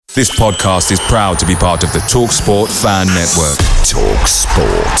This podcast is proud to be part of the TalkSport Fan Network.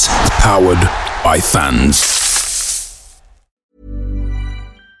 TalkSport. Powered by fans.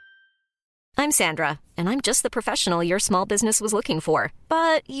 I'm Sandra, and I'm just the professional your small business was looking for.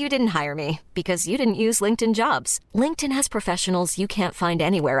 But you didn't hire me because you didn't use LinkedIn Jobs. LinkedIn has professionals you can't find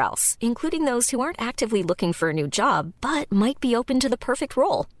anywhere else, including those who aren't actively looking for a new job, but might be open to the perfect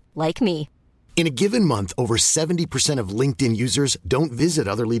role, like me. In a given month, over 70% of LinkedIn users don't visit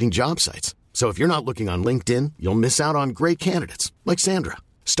other leading job sites. So if you're not looking on LinkedIn, you'll miss out on great candidates like Sandra.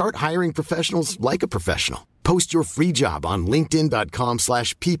 Start hiring professionals like a professional. Post your free job on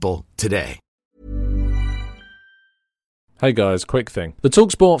linkedin.com/people today. Hey guys, quick thing. The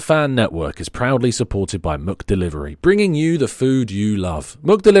TalkSport Fan Network is proudly supported by McDelivery, bringing you the food you love.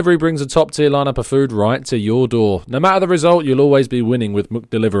 McDelivery brings a top-tier lineup of food right to your door. No matter the result, you'll always be winning with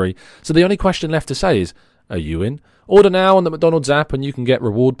McDelivery. So the only question left to say is, are you in? Order now on the McDonald's app and you can get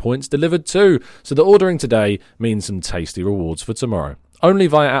reward points delivered too. So the ordering today means some tasty rewards for tomorrow. Only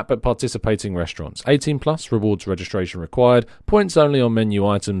via app at participating restaurants. 18 plus, rewards registration required. Points only on menu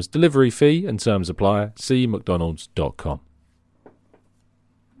items. Delivery fee and terms apply. See mcdonalds.com.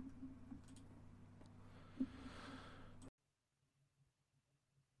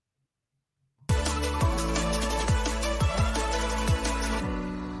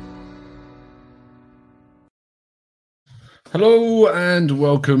 Hello and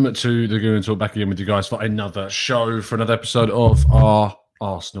welcome to the Goon Talk, back again with you guys for another show, for another episode of our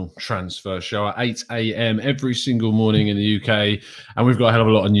Arsenal transfer show at 8 a.m. every single morning in the UK. And we've got a hell of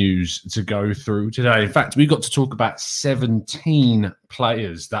a lot of news to go through today. In fact, we got to talk about 17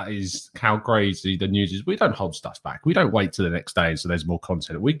 players. That is how crazy the news is. We don't hold stuff back. We don't wait till the next day so there's more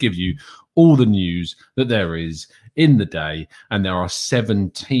content. We give you all the news that there is in the day, and there are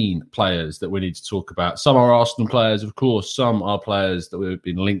 17 players that we need to talk about. Some are Arsenal players, of course. Some are players that we've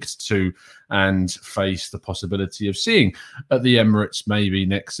been linked to and face the possibility of seeing at the Emirates maybe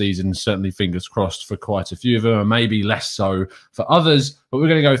next season. Certainly fingers crossed for quite a few of them, and maybe less so for others. But we're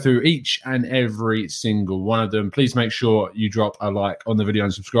going to go through each and every single one of them. Please make sure you drop a like on the video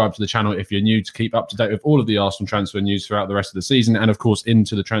and subscribe to the channel if you're new, to keep up to date with all of the Arsenal transfer news throughout the rest of the season, and of course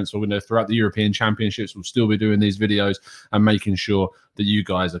into the transfer window throughout the European Championships. We'll still be doing these videos and making sure that you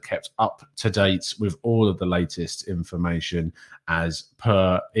guys are kept up to date with all of the latest information as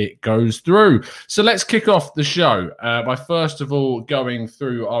per it goes through. So let's kick off the show by first of all going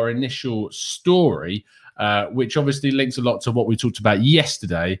through our initial story, which obviously links a lot to what we talked about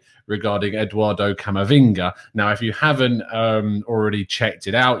yesterday regarding Eduardo Camavinga. Now, if you haven't already checked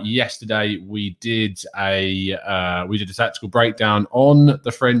it out, yesterday we did a tactical breakdown on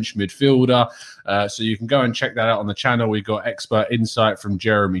the French midfielder. So you can go and check that out on the channel. We got expert insight from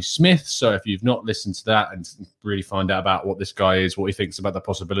Jeremy Smith. So if you've not listened to that and really find out about what this guy is, what he thinks about the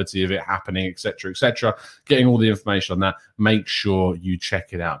possibility of it happening, etc., getting all the information on that, make sure you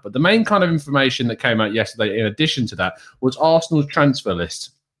check it out. But the main kind of information that came out yesterday, in addition to that, was Arsenal's transfer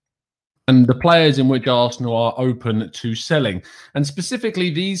list and the players in which Arsenal are open to selling. And specifically,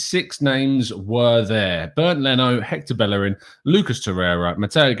 these 6 names were there. Bernd Leno, Hector Bellerin, Lucas Torreira,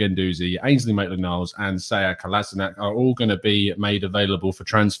 Matteo Guendouzi, Ainsley Maitland-Niles, and Sead Kolasinac are all going to be made available for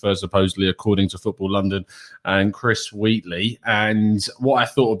transfer, supposedly, according to Football London and Chris Wheatley. And what I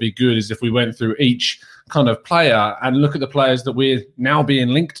thought would be good is if we went through each kind of player and look at the players that we're now being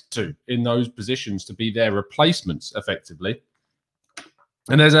linked to in those positions to be their replacements, effectively.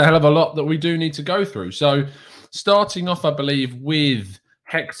 And there's a hell of a lot that we do need to go through. So starting off, I believe, with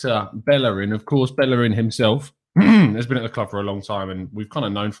Hector Bellerin. Of course, Bellerin himself has been at the club for a long time, and we've kind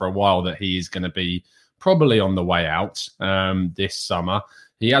of known for a while that he is going to be probably on the way out this summer.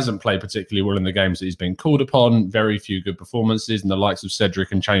 He hasn't played particularly well in the games that he's been called upon. Very few good performances, and the likes of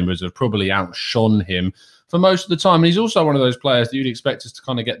Cedric and Chambers have probably outshone him for most of the time. And he's also one of those players that you'd expect us to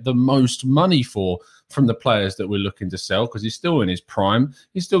kind of get the most money for from the players that we're looking to sell, because he's still in his prime.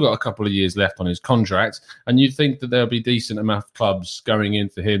 He's still got a couple of years left on his contract, and you'd think that there'll be decent amount of clubs going in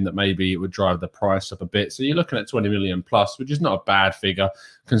for him that maybe it would drive the price up a bit. So you're looking at 20 million plus, which is not a bad figure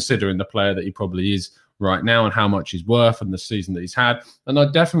considering the player that he probably is right now and how much he's worth and the season that he's had. And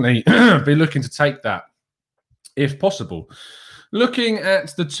I'd definitely be looking to take that if possible. Looking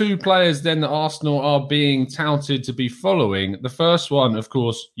at the 2 players then that Arsenal are being touted to be following, the first one, of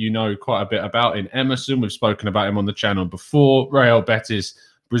course, you know quite a bit about in Emerson. We've spoken about him on the channel before. Real Betis,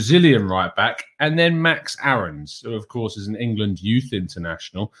 Brazilian right back. And then Max Aarons, who, of course, is an England youth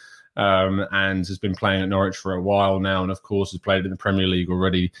international. and has been playing at Norwich for a while now, and of course has played in the Premier League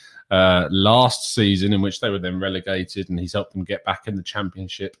already last season, in which they were then relegated, and he's helped them get back in the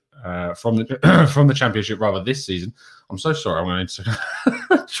Championship from the Championship rather this season. I'm so sorry, I'm going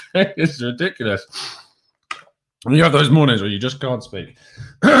to It's ridiculous. And you have those mornings where you just can't speak.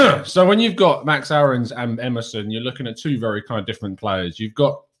 So when you've got Max Aarons and Emerson, you're looking at two very kind of different players. You've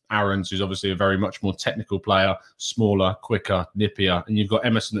got Aarons, who's obviously a very much more technical player, smaller, quicker, nippier. And you've got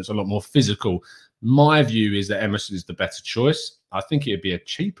Emerson that's a lot more physical. My view is that Emerson is the better choice. I think it'd be a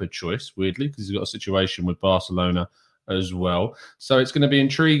cheaper choice, weirdly, because he's got a situation with Barcelona as well. So it's going to be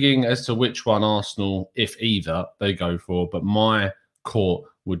intriguing as to which one Arsenal, if either, they go for. But my court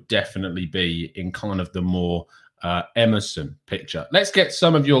would definitely be in kind of the more Emerson picture. Let's get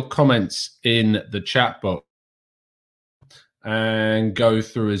some of your comments in the chat box and go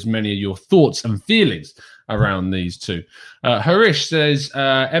through as many of your thoughts and feelings around these two. Harish says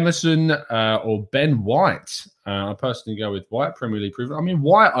Emerson or Ben White. I personally go with White, Premier League proven. I mean,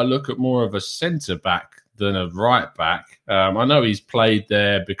 White, I look at more of a centre-back than a right-back. I know he's played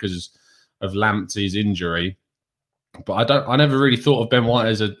there because of Lamptey's injury, but I never really thought of Ben White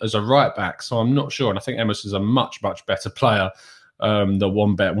as a right-back, so I'm not sure. And I think Emerson's a much, much better player than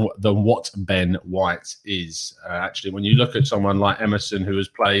what Ben White is. Actually, when you look at someone like Emerson, who has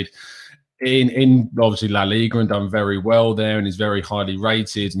played in obviously La Liga and done very well there and is very highly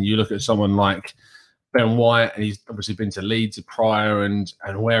rated, and you look at someone like Ben White, and he's obviously been to Leeds prior, and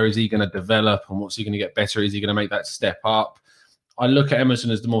where is he going to develop and what's he going to get better? Is he going to make that step up? I look at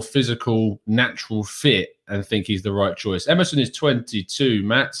Emerson as the more physical, natural fit and think he's the right choice. Emerson is 22,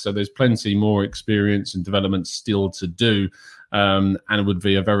 Matt, so there's plenty more experience and development still to do. And it would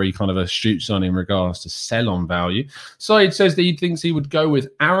be a very kind of astute sign in regards to sell-on value. Saeed says that he thinks he would go with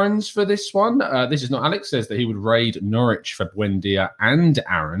Aarons for this one. This is not Alex, says that he would raid Norwich for Buendia and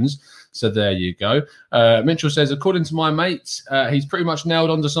Aarons. So there you go. Mitchell says, according to my mates, he's pretty much nailed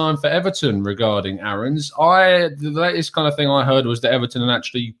on to sign for Everton regarding Aarons. The latest kind of thing I heard was that Everton had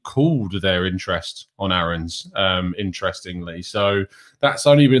actually cooled their interest on Aarons, interestingly. So that's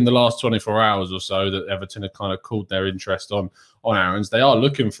only been the last 24 hours or so that Everton have kind of cooled their interest on Aarons. They are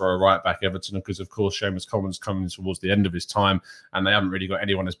looking for a right-back, Everton, because, of course, Seamus Coleman's coming towards the end of his time, and they haven't really got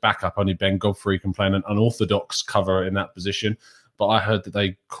anyone as backup. Only Ben Godfrey can play an unorthodox cover in that position. But I heard that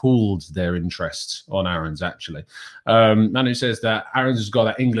they cooled their interest on Aarons, actually. Manu says that Aarons has got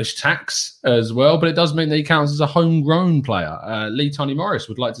that English tax as well, but it does mean that he counts as a homegrown player. Lee Tony Morris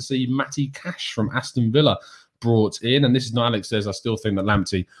would like to see Matty Cash from Aston Villa brought in. And this is not Alex says, I still think that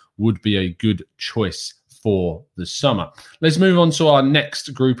Lamptey would be a good choice for the summer. Let's move on to our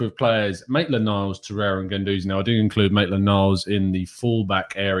next group of players, Maitland-Niles, Torreira and Guendouzi. Now, I do include Maitland-Niles in the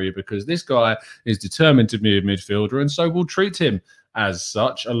fullback area because this guy is determined to be a midfielder, and so we'll treat him as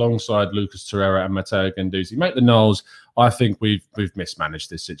such alongside Lucas Torreira and Matteo Guendouzi. Maitland-Niles, I think we've mismanaged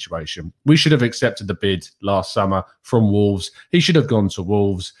this situation. We should have accepted the bid last summer from Wolves. He should have gone to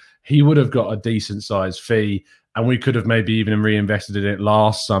Wolves. He would have got a decent sized fee, and we could have maybe even reinvested in it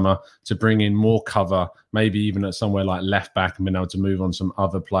last summer to bring in more cover, maybe even at somewhere like left back and been able to move on some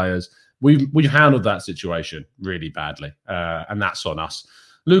other players. We've handled that situation really badly, and that's on us.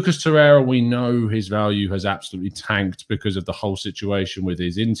 Lucas Torreira, we know his value has absolutely tanked because of the whole situation with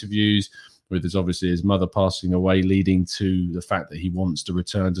his interviews, with his mother passing away, leading to the fact that he wants to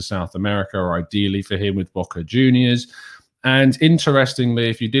return to South America, or ideally for him with Boca Juniors. And interestingly,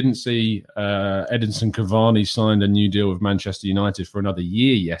 if you didn't see, Edinson Cavani signed a new deal with Manchester United for another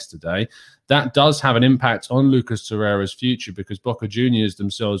year yesterday. That does have an impact on Lucas Torreira's future because Boca Juniors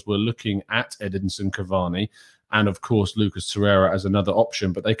themselves were looking at Edinson Cavani and, of course, Lucas Torreira as another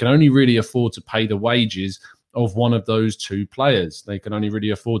option, but they can only really afford to pay the wages of one of those two players. They can only really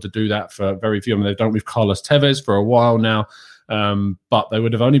afford to do that for very few. I mean, they've done it with Carlos Tevez for a while now, but they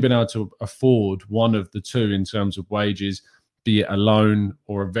would have only been able to afford one of the two in terms of wages, be it a loan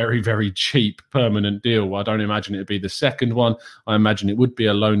or a very, very cheap permanent deal. Well, I don't imagine it would be the second one. I imagine it would be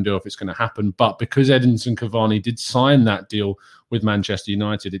a loan deal if it's going to happen. But because Edinson Cavani did sign that deal with Manchester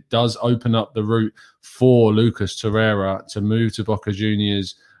United, it does open up the route for Lucas Torreira to move to Boca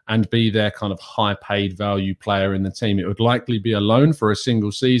Juniors and be their kind of high-paid value player in the team. It would likely be a loan for a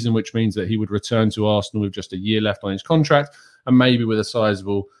single season, which means that he would return to Arsenal with just a year left on his contract and maybe with a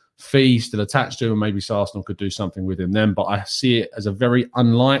sizable fee still attached to him, and maybe Arsenal could do something with him then. But I see it as a very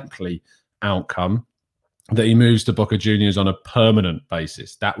unlikely outcome that he moves to Boca Juniors on a permanent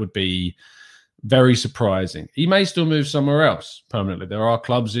basis. That would be very surprising. He may still move somewhere else permanently. There are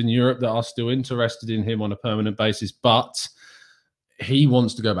clubs in Europe that are still interested in him on a permanent basis, but he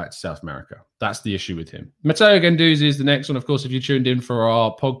wants to go back to South America. That's the issue with him. Matteo Guendouzi is the next one. Of course, if you tuned in for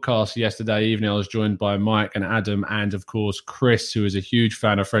our podcast yesterday evening, I was joined by Mike and Adam and, of course, Chris, who is a huge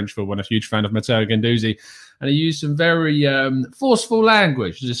fan of French football and a huge fan of Matteo Guendouzi. And he used some very forceful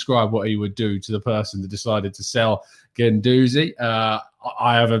language to describe what he would do to the person that decided to sell Guendouzi.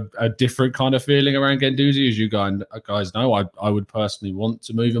 I have a different kind of feeling around Guendouzi. As you guys know, I would personally want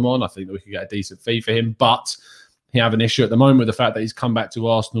to move him on. I think that we could get a decent fee for him, but he have an issue at the moment with the fact that he's come back to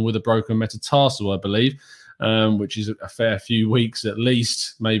Arsenal with a broken metatarsal, I believe, which is a fair few weeks at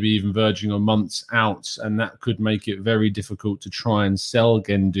least, maybe even verging on months out. And that could make it very difficult to try and sell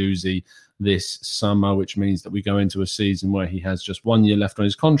Guendouzi this summer, which means that we go into a season where he has just 1 year left on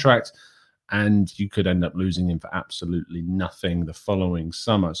his contract, and you could end up losing him for absolutely nothing the following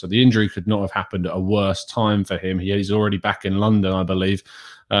summer. So the injury could not have happened at a worse time for him. He's already back in London, I believe.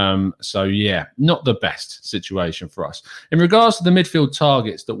 So, yeah, not the best situation for us. In regards to the midfield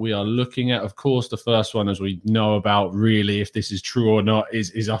targets that we are looking at, of course, the first one, as we know about, really, if this is true or not,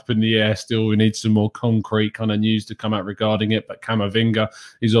 is up in the air still. We need some more concrete kind of news to come out regarding it. But Camavinga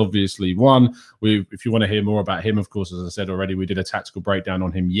is obviously one. If you want to hear more about him, of course, as I said already, we did a tactical breakdown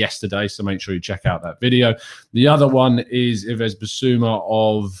on him yesterday. So make sure you check out that video. The other one is Yves Bissouma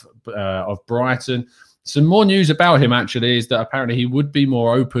of Brighton. Some more news about him, actually, is that apparently he would be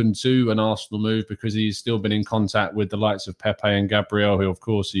more open to an Arsenal move because he's still been in contact with the likes of Pepe and Gabriel, who, of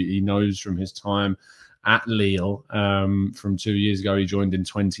course, he knows from his time at Lille from 2 years ago. He joined in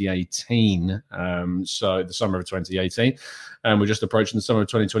 2018, so the summer of 2018, and we're just approaching the summer of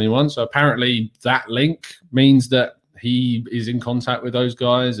 2021. So apparently that link means that he is in contact with those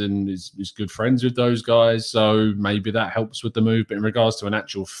guys and is good friends with those guys. So maybe that helps with the move. But in regards to an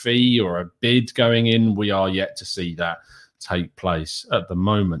actual fee or a bid going in, we are yet to see that take place at the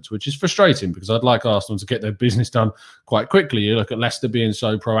moment, which is frustrating because I'd like Arsenal to get their business done quite quickly. You look at Leicester being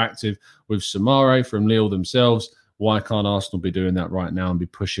so proactive with Samare from Lille themselves. Why can't Arsenal be doing that right now and be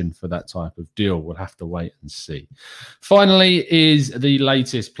pushing for that type of deal? We'll have to wait and see. Finally is the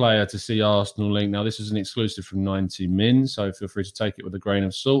latest player to see Arsenal link. Now, this is an exclusive from 90 Min, so feel free to take it with a grain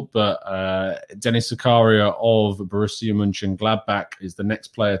of salt. But Dennis Zakaria of Borussia Mönchengladbach is the next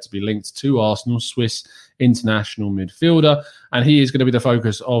player to be linked to Arsenal, Swiss international midfielder. And he is going to be the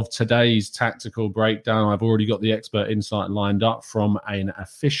focus of today's tactical breakdown. I've already got the expert insight lined up from an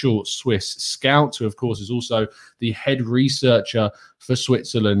official Swiss scout, who, of course, is also the head researcher for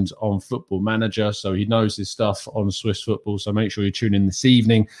Switzerland on Football Manager. So he knows his stuff on Swiss football. So make sure you tune in this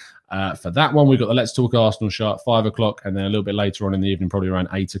evening for that one. We've got the Let's Talk Arsenal show at 5 o'clock, and then a little bit later on in the evening, probably around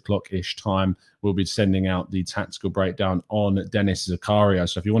 8 o'clock-ish time, we'll be sending out the tactical breakdown on Dennis Zakaria.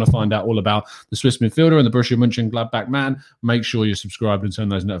 So if you want to find out all about the Swiss midfielder and the Borussia Mönchengladbach man, make sure you're subscribed and turn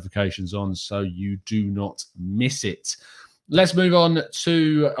those notifications on so you do not miss it. Let's move on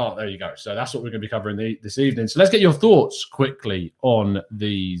to... Oh, there you go. So that's what we're going to be covering this evening. So let's get your thoughts quickly on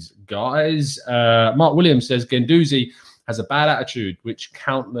these guys. Mark Williams says, Guendouzi has a bad attitude, which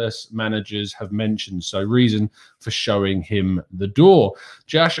countless managers have mentioned. So reason for showing him the door.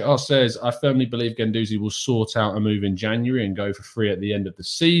 Josh says, I firmly believe Guendouzi will sort out a move in January and go for free at the end of the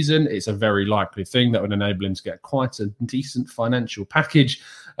season. It's a very likely thing that would enable him to get quite a decent financial package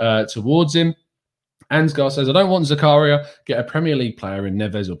towards him. Ansgar says, I don't want Zakaria. Get a Premier League player in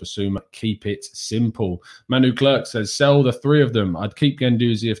Neves or Bissouma. Keep it simple. Manu Clerk says, sell the three of them. I'd keep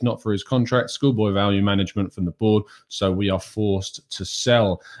Guendouzi if not for his contract. Schoolboy value management from the board. So we are forced to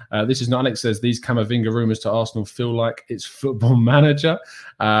sell. This is not Alex says, these Camavinga rumours to Arsenal feel like it's Football Manager.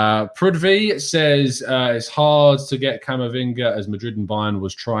 Prudvi says, it's hard to get Camavinga as Madrid and Bayern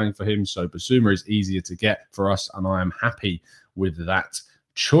was trying for him. So Bissouma is easier to get for us. And I am happy with that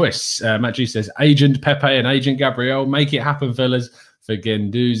choice. Matt G says, Agent Pepe and Agent Gabriel, make it happen, fellas, for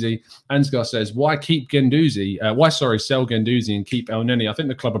Guendouzi. Ansgar says, why keep Guendouzi? Sell Guendouzi and keep El Neni? I think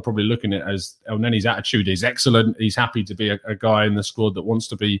the club are probably looking at it as El Neni's attitude is excellent. He's happy to be a guy in the squad that wants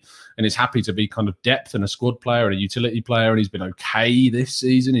to be, and is happy to be kind of depth and a squad player and a utility player. And he's been okay this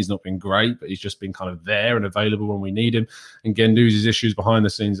season. He's not been great, but he's just been kind of there and available when we need him. And Guendouzi's issues behind the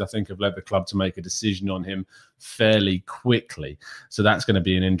scenes, I think, have led the club to make a decision on him fairly quickly. So that's going to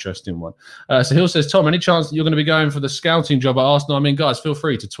be an interesting one. So Hill says, Tom, any chance that you're going to be going for the scouting job at Arsenal? I mean, guys, feel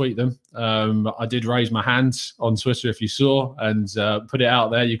free to tweet them. I did raise my hand on Twitter, if you saw, and put it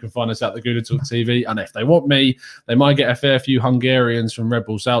out there. You can find us at the Gooner Talk TV. And if they want me, they might get a fair few Hungarians from Red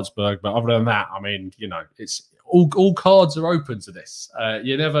Bull Salzburg. But other than that, I mean, you know, it's all cards are open to this.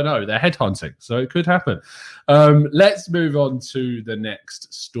 You never know. They're headhunting, so it could happen. Let's move on to the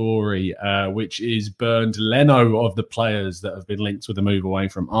next story, which is Bernd Leno of the players that have been linked with a move away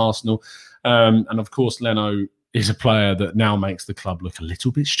from Arsenal. And of course, Leno is a player that now makes the club look a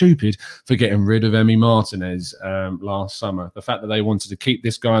little bit stupid for getting rid of Emi Martinez last summer. The fact that they wanted to keep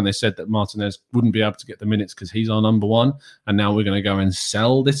this guy and they said that Martinez wouldn't be able to get the minutes because he's our number one, and now we're going to go and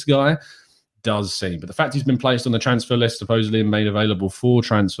sell this guy, does seem. But the fact he's been placed on the transfer list supposedly and made available for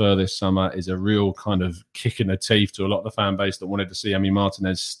transfer this summer is a real kind of kick in the teeth to a lot of the fan base that wanted to see Emi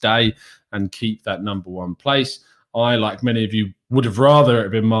Martinez stay and keep that number one place. I, like many of you, would have rather it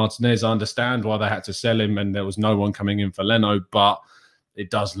have been Martinez. I understand why they had to sell him and there was no one coming in for Leno, but it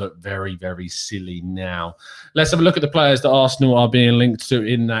does look very, very silly now. Let's have a look at the players that Arsenal are being linked to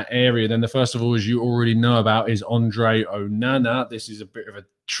in that area. Then the first of all, as you already know about, is Andre Onana. This is a bit of a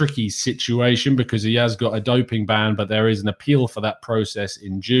tricky situation because he has got a doping ban, but there is an appeal for that process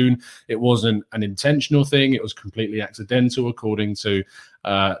in June. It wasn't an intentional thing. It was completely accidental, according to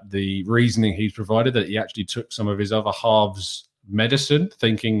the reasoning he's provided, that he actually took some of his other halves' medicine,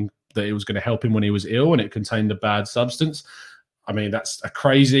 thinking that it was going to help him when he was ill and it contained a bad substance. I mean, that's a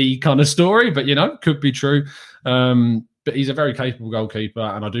crazy kind of story, but, could be true. But he's a very capable goalkeeper,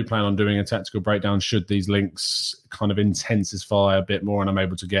 and I do plan on doing a tactical breakdown should these links kind of intensify a bit more and I'm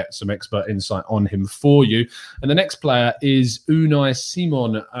able to get some expert insight on him for you. And the next player is Unai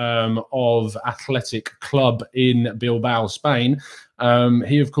Simon of Athletic Club in Bilbao, Spain.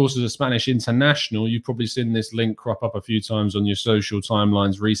 He, of course, is a Spanish international. You've probably seen this link crop up a few times on your social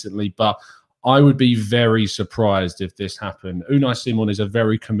timelines recently, but I would be very surprised if this happened. Unai Simon is a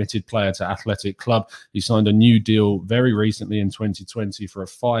very committed player to Athletic Club. He signed a new deal very recently in 2020 for a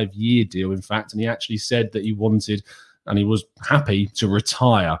 5-year deal, in fact, and he actually said that he wanted and he was happy to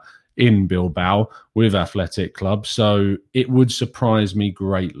retire in Bilbao with Athletic Club. So it would surprise me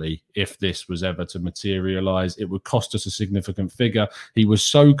greatly if this was ever to materialise. It would cost us a significant figure. He was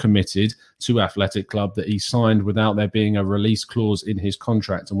so committed to Athletic Club that he signed without there being a release clause in his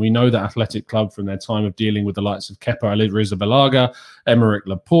contract. And we know that Athletic Club, from their time of dealing with the likes of Kepa Arrizabalaga, Emerick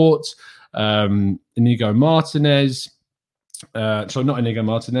Laporte, Inigo Martinez,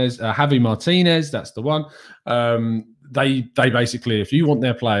 Javi Martinez, that's the one. They basically, if you want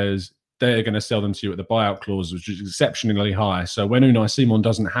their players, they're going to sell them to you at the buyout clause, which is exceptionally high. So when Unai Simon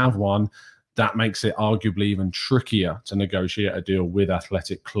doesn't have one, that makes it arguably even trickier to negotiate a deal with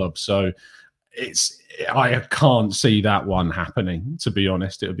Athletic Club. So I can't see that one happening, to be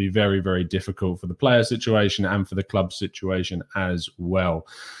honest. It would be very, very difficult for the player situation and for the club situation as well.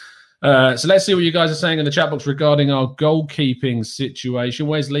 So let's see what you guys are saying in the chat box regarding our goalkeeping situation.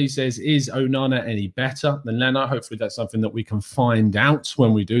 Wesley says, is Onana any better than Leno? Hopefully that's something that we can find out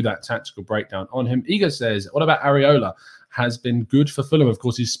when we do that tactical breakdown on him. Igor says, what about Areola? Has been good for Fulham. Of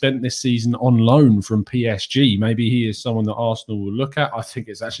course, he's spent this season on loan from PSG. Maybe he is someone that Arsenal will look at. I think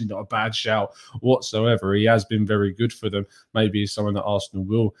it's actually not a bad shout whatsoever. He has been very good for them. Maybe he's someone that Arsenal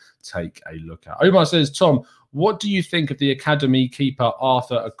will take a look at. Omar says, Tom, what do you think of the academy keeper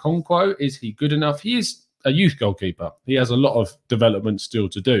Arthur Okonkwo? Is he good enough? He is a youth goalkeeper. He has a lot of development still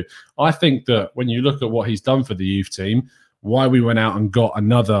to do. I think that when you look at what he's done for the youth team, why we went out and got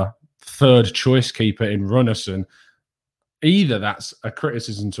another third choice keeper in Runarsson, either that's a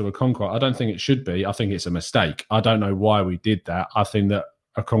criticism to Okonkwo. I don't think it should be. I think it's a mistake. I don't know why we did that. I think that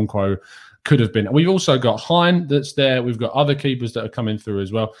Okonkwo could have been. We've also got Hein that's there. We've got other keepers that are coming through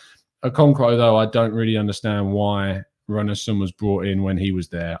as well. Okonkwo, though, I don't really understand why Runarsson was brought in when he was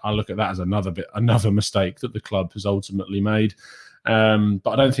there. I look at that as another mistake that the club has ultimately made. But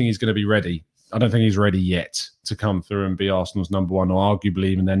I don't think he's going to be ready. I don't think he's ready yet to come through and be Arsenal's number one, or arguably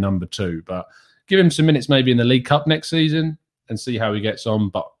even their number two. But give him some minutes maybe in the League Cup next season and see how he gets on.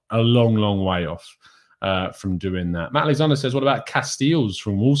 But a long, long way off from doing that. Matt Alexander says, what about Castells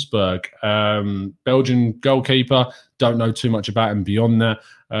from Wolfsburg? Belgian goalkeeper. Don't know too much about him beyond that.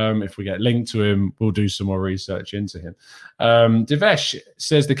 If we get linked to him, we'll do some more research into him. Devesh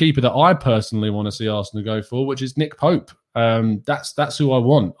says the keeper that I personally want to see Arsenal go for, which is Nick Pope. That's who I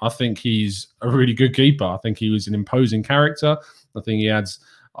want. I think he's a really good keeper. I think he was an imposing character. I think he adds...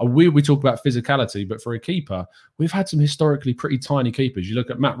 We talk about physicality, but for a keeper, we've had some historically pretty tiny keepers. You look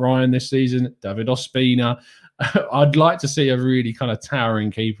at Matt Ryan this season, David Ospina. I'd like to see a really kind of towering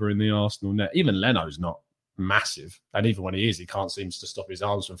keeper in the Arsenal net. Even Leno's not massive, and even when he is, he can't seem to stop his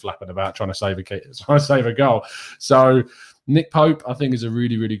arms from flapping about trying to save a goal. So Nick Pope, I think, is a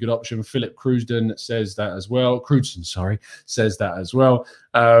really, really good option. Philip Crewdson says that as well. Says that as well.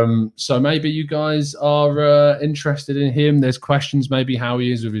 So maybe you guys are interested in him. There's questions maybe how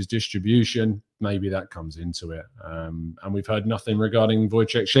he is with his distribution. Maybe that comes into it. And we've heard nothing regarding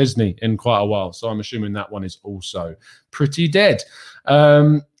Wojciech Szczesny in quite a while. So I'm assuming that one is also pretty dead.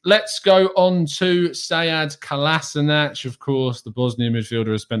 Let's go on to Sead Kolasinac. Of course, the Bosnian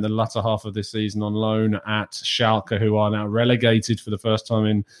midfielder has spent the latter half of this season on loan at Schalke, who are now relegated for the first time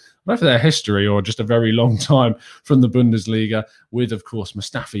in for their history or just a very long time from the Bundesliga, with, of course,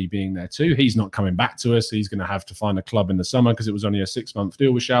 Mustafi being there too. He's not coming back to us. He's going to have to find a club in the summer because it was only a 6-month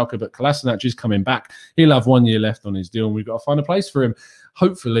deal with Schalke, but Kolasinac is coming back. He'll have 1 year left on his deal, and we've got to find a place for him,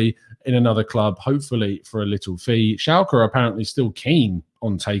 hopefully in another club, hopefully for a little fee. Schalke are apparently still keen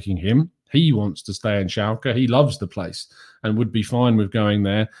on taking him. He wants to stay in Schalke. He loves the place and would be fine with going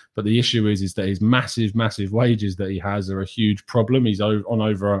there. But the issue is that his massive wages that he has are a huge problem. He's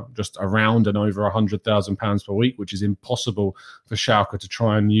just around and over £100,000 per week, which is impossible for Schalke to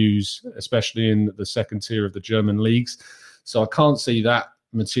try and use, especially in the second tier of the German leagues. So I can't see that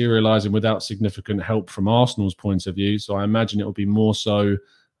materialising without significant help from Arsenal's point of view. So I imagine it will be more so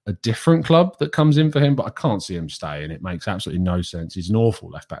a different club that comes in for him, but I can't see him staying. It makes absolutely no sense. He's an awful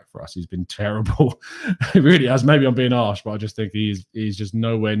left back for us. He's been terrible. He really has. Maybe I'm being harsh, but I just think he's just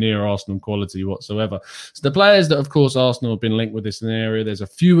nowhere near Arsenal quality whatsoever. So the players that, of course, Arsenal have been linked with this in the area, there's a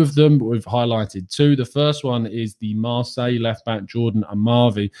few of them, but we've highlighted two. The first one is the Marseille left back, Jordan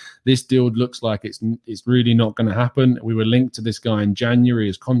Amavi. This deal looks like it's really not going to happen. We were linked to this guy in January.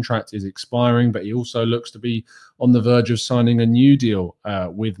 His contract is expiring, but he also looks to be on the verge of signing a new deal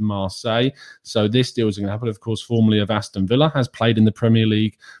with Marseille. So this deal is going to happen. Of course, formerly of Aston Villa, has played in the Premier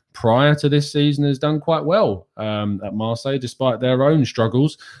League prior to this season, has done quite well at Marseille, despite their own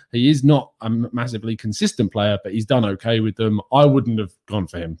struggles. He is not a massively consistent player, but he's done okay with them. I wouldn't have gone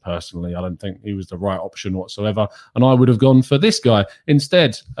for him personally. I don't think he was the right option whatsoever. And I would have gone for this guy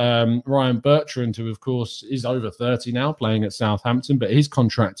instead. Ryan Bertrand, who of course is over 30 now, playing at Southampton, but his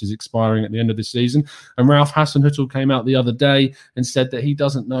contract is expiring at the end of this season. And Ralph Hasenhüttl came out the other day and said that he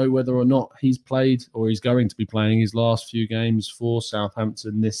doesn't know whether or not he's played or he's going to be playing his last few games for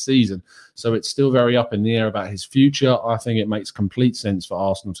Southampton this season. So it's still very up in the air about his future. I think it makes complete sense for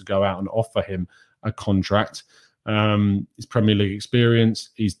Arsenal to go out and offer him a contract. His Premier League experience,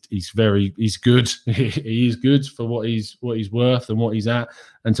 he's good. He is good for what he's worth and what he's at,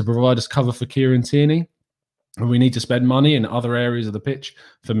 and to provide us cover for Kieran Tierney. And we need to spend money in other areas of the pitch.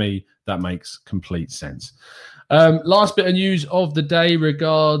 For me, that makes complete sense. Last bit of news of the day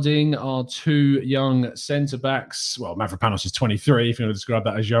regarding our two young centre-backs. Well, Mavropanos is 23, if you want to describe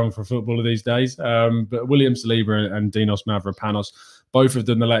that as young for a footballer these days. But William Saliba and Dinos Mavropanos, both of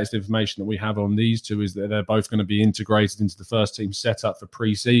them, the latest information that we have on these two is that they're both going to be integrated into the first team setup for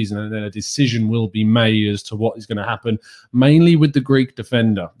pre-season, and then a decision will be made as to what is going to happen, mainly with the Greek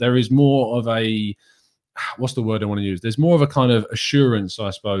defender. There is more of a... what's the word I want to use? There's more of a kind of assurance, I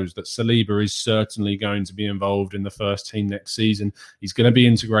suppose, that Saliba is certainly going to be involved in the first team next season. He's going to be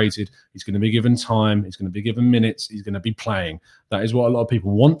integrated. He's going to be given time. He's going to be given minutes. He's going to be playing. That is what a lot of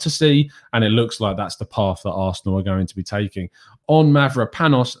people want to see, and it looks like that's the path that Arsenal are going to be taking. On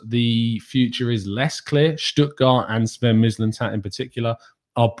Mavropanos, the future is less clear. Stuttgart and Sven Mislintat in particular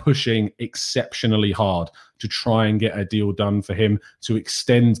are pushing exceptionally hard to try and get a deal done for him to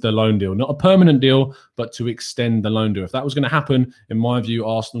extend the loan deal. Not a permanent deal, but to extend the loan deal. If that was going to happen, in my view,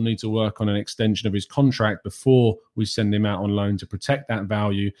 Arsenal need to work on an extension of his contract before we send him out on loan to protect that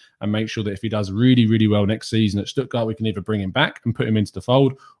value and make sure that if he does really, really well next season at Stuttgart, we can either bring him back and put him into the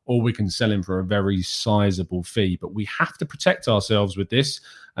fold, or we can sell him for a very sizable fee. But we have to protect ourselves with this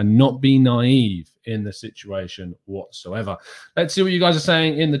and not be naive in the situation whatsoever. Let's see what you guys are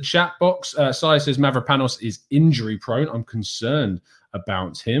saying in the chat box. Sai says Mavropanos is injury prone. I'm concerned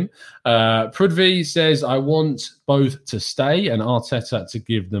about him. Prudvi says, I want both to stay and Arteta to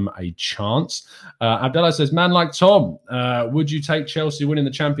give them a chance. Abdallah says, man like Tom, would you take Chelsea winning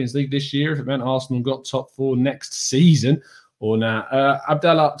the Champions League this year if it meant Arsenal got top four next season? Or nah,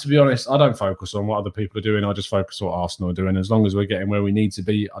 Abdallah, to be honest, I don't focus on what other people are doing. I just focus on what Arsenal are doing. As long as we're getting where we need to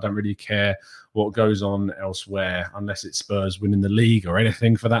be, I don't really care what goes on elsewhere, unless it's Spurs winning the league or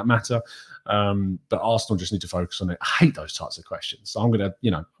anything for that matter. But Arsenal just need to focus on it. I hate those types of questions. So I'm going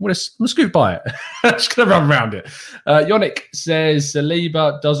to scoot by it. I'm just going to run around it. Yannick says,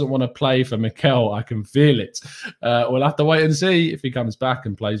 Saliba doesn't want to play for Mikel. I can feel it. We'll have to wait and see if he comes back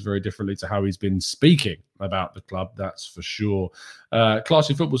and plays very differently to how he's been speaking about the club. That's for sure.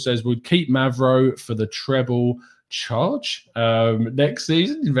 Classy Football says, would keep Mavro for the treble charge next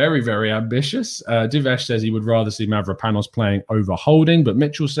season. Very, very ambitious. Divesh says he would rather see Mavropanos playing over Holding, but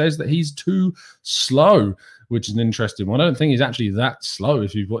Mitchell says that he's too slow. which is an interesting one. I don't think he's actually that slow.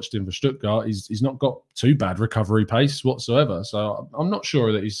 If you've watched him for Stuttgart, he's not got too bad recovery pace whatsoever. So I'm not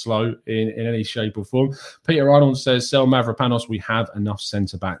sure that he's slow in any shape or form. Peter Arnold says, sell Mavropanos, we have enough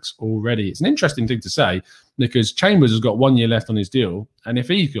centre-backs already. It's an interesting thing to say because Chambers has got 1 year left on his deal. And if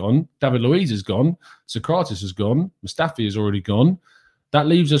he's gone, David Luiz is gone, Socrates is gone, Mustafi is already gone. That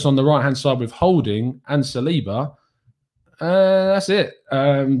leaves us on the right-hand side with Holding and Saliba. That's it.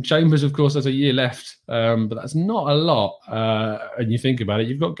 Chambers, of course, has a year left, but that's not a lot. And you think about it,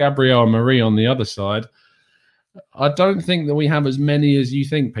 you've got Gabriel and Marie on the other side. I don't think that we have as many as you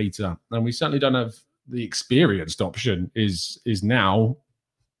think, Peter. And we certainly don't have the experienced option is now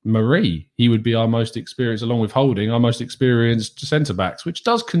Marie. He would be our most experienced, along with Holding, our most experienced centre-backs, which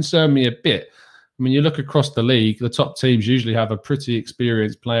does concern me a bit. I mean, you look across the league, the top teams usually have a pretty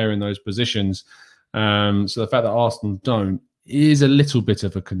experienced player in those positions. So the fact that Arsenal don't is a little bit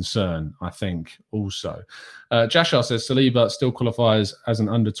of a concern, I think, also. Jashar says Saliba still qualifies as an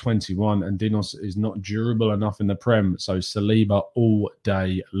under-21 and Dinos is not durable enough in the Prem, so Saliba all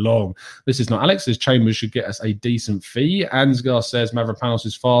day long. This is not Alex. Says Chambers should get us a decent fee. Ansgar says Mavropanos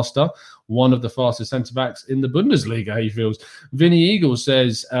is faster, one of the fastest centre-backs in the Bundesliga, he feels. Vinny Eagle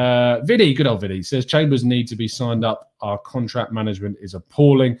says, good old Vinny, says Chambers need to be signed up. Our contract management is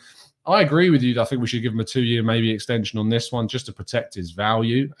appalling. I agree with you. I think we should give him a 2-year maybe extension on this one just to protect his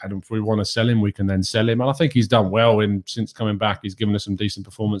value. And if we want to sell him, we can then sell him. And I think he's done well since coming back. He's given us some decent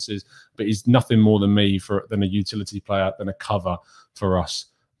performances, but he's nothing more than a utility player, than a cover for us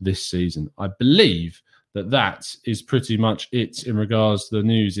this season. I believe that is pretty much it in regards to the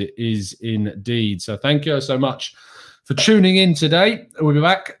news. It is indeed. So thank you so much for tuning in today. We'll be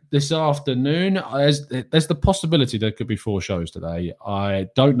back this afternoon. There's the possibility there could be 4 shows today. I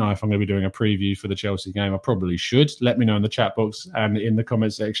don't know if I'm going to be doing a preview for the Chelsea game. I probably should. Let me know in the chat box and in the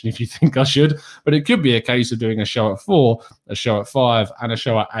comment section if you think I should. But it could be a case of doing a show at 4, a show at 5, and a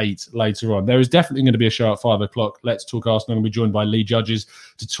show at 8 later on. There is definitely going to be a show at 5 o'clock. Let's Talk Arsenal. I'm going to be joined by Lee Judges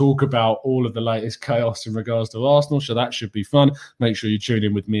to talk about all of the latest chaos in regards to Arsenal. So that should be fun. Make sure you tune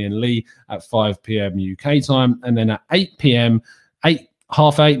in with me and Lee at 5 p.m. UK time. And then at 8 p.m.,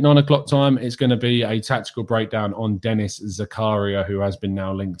 8:30, 9 o'clock time, it's going to be a tactical breakdown on Dennis Zakaria, who has been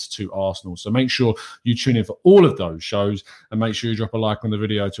now linked to Arsenal. So make sure you tune in for all of those shows and make sure you drop a like on the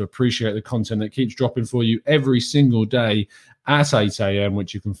video to appreciate the content that keeps dropping for you every single day at 8 a.m,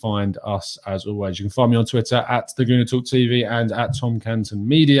 which you can find us as always. You can find me on Twitter at The Gooner Talk TV and at Tom Canton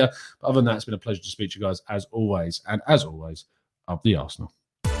Media. But other than that, it's been a pleasure to speak to you guys as always. And as always, up the Arsenal.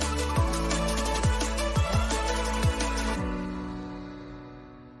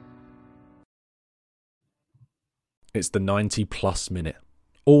 It's the 90-plus minute.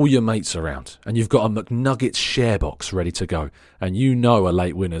 All your mates around, and you've got a McNuggets share box ready to go, and you know a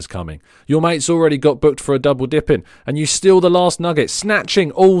late winner's coming. Your mate's already got booked for a double dipping, and you steal the last nugget,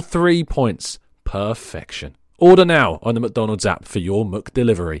 snatching all 3 points. Perfection. Order now on the McDonald's app for your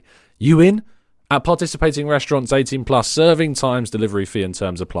McDelivery. You in? At participating restaurants, 18 plus, serving times, delivery fee and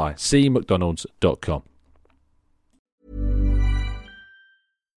terms apply. See mcdonalds.com.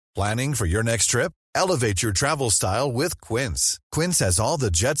 Planning for your next trip? Elevate your travel style with Quince. Quince has all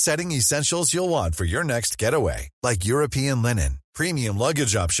the jet-setting essentials you'll want for your next getaway, like European linen, premium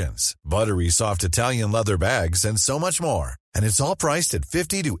luggage options, buttery soft Italian leather bags, and so much more. And it's all priced at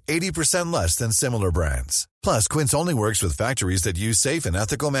 50 to 80% less than similar brands. Plus, Quince only works with factories that use safe and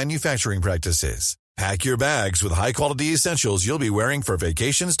ethical manufacturing practices. Pack your bags with high-quality essentials you'll be wearing for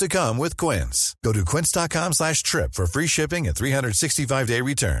vacations to come with Quince. Go to quince.com/trip for free shipping and 365-day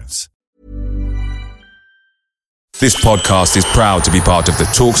returns. This podcast is proud to be part of the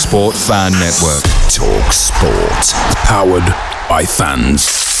TalkSport Fan Network. TalkSport. Powered by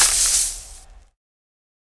fans.